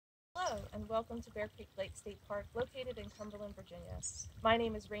Hello, and welcome to Bear Creek Lake State Park, located in Cumberland, Virginia. My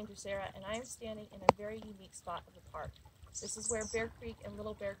name is Ranger Sarah, and I am standing in a very unique spot of the park. This is where Bear Creek and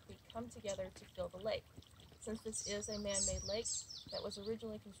Little Bear Creek come together to fill the lake. Since this is a man-made lake that was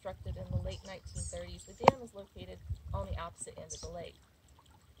originally constructed in the late 1930s, the dam is located on the opposite end of the lake.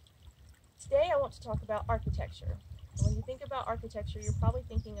 Today I want to talk about architecture. And when you think about architecture, you're probably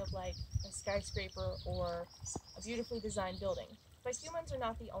thinking of like a skyscraper or a beautifully designed building. But humans are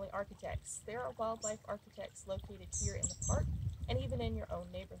not the only architects. There are wildlife architects located here in the park and even in your own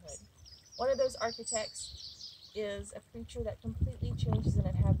neighborhood. One of those architects is a creature that completely changes in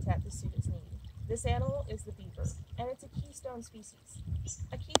a habitat to suit its need. This animal is the beaver, and it's a keystone species.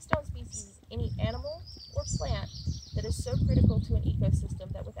 A keystone species is any animal or plant that is so critical to an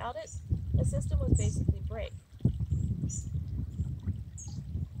ecosystem that without it, the system would basically break.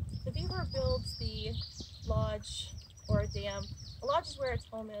 The beaver builds the lodge or a dam. A lodge is where its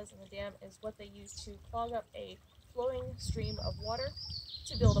home is, and the dam is what they use to clog up a flowing stream of water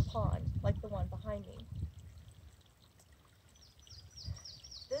to build a pond, like the one behind me.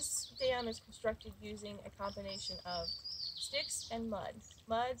 This dam is constructed using a combination of sticks and mud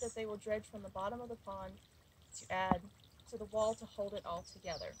that they will dredge from the bottom of the pond to add to the wall to hold it all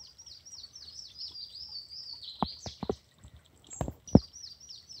together.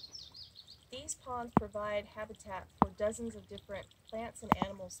 These ponds provide habitat for dozens of different plants and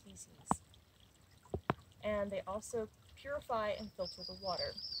animal species, and they also purify and filter the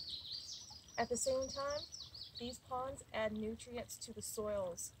water. At the same time, these ponds add nutrients to the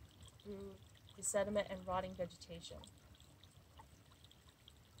soils through the sediment and rotting vegetation.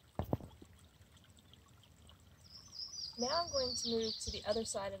 Now I'm going to move to the other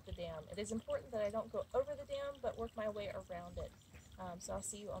side of the dam. It is important that I don't go over the dam, but work my way around it. So I'll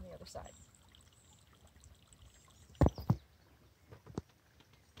see you on the other side.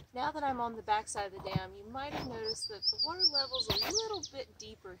 Now that I'm on the back side of the dam, you might have noticed that the water level's a little bit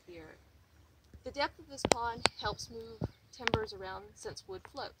deeper here. The depth of this pond helps move timbers around since wood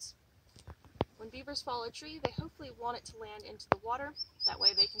floats. When beavers fall a tree, they hopefully want it to land into the water. That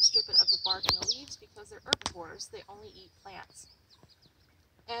way they can strip it of the bark and the leaves because they're herbivores. They only eat plants.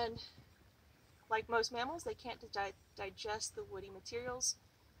 And like most mammals, they can't digest the woody materials.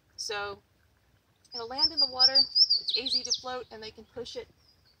 So it'll land in the water, it's easy to float, and they can push it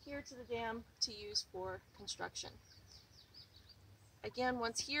here to the dam to use for construction. Again,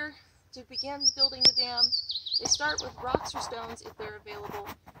 once here, to begin building the dam, they start with rocks or stones if they're available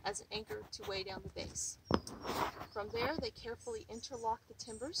as an anchor to weigh down the base. From there, they carefully interlock the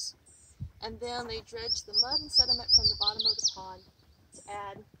timbers, and then they dredge the mud and sediment from the bottom of the pond to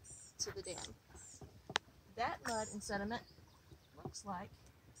add to the dam. That mud and sediment looks like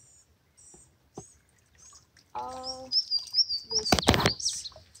all this is.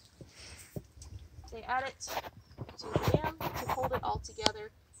 They add it to the dam to hold it all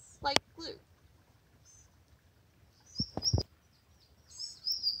together like glue.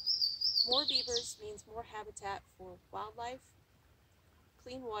 More beavers means more habitat for wildlife,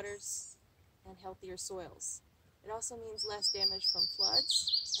 clean waters, and healthier soils. It also means less damage from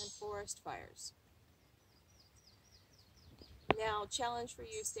floods and forest fires. Now, challenge for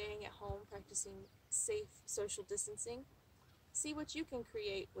you staying at home practicing safe social distancing. See what you can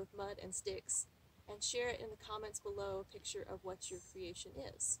create with mud and sticks, and share it in the comments below a picture of what your creation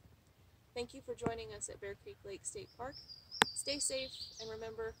is. Thank you for joining us at Bear Creek Lake State Park. Stay safe, and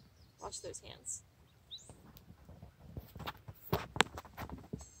remember, wash those hands.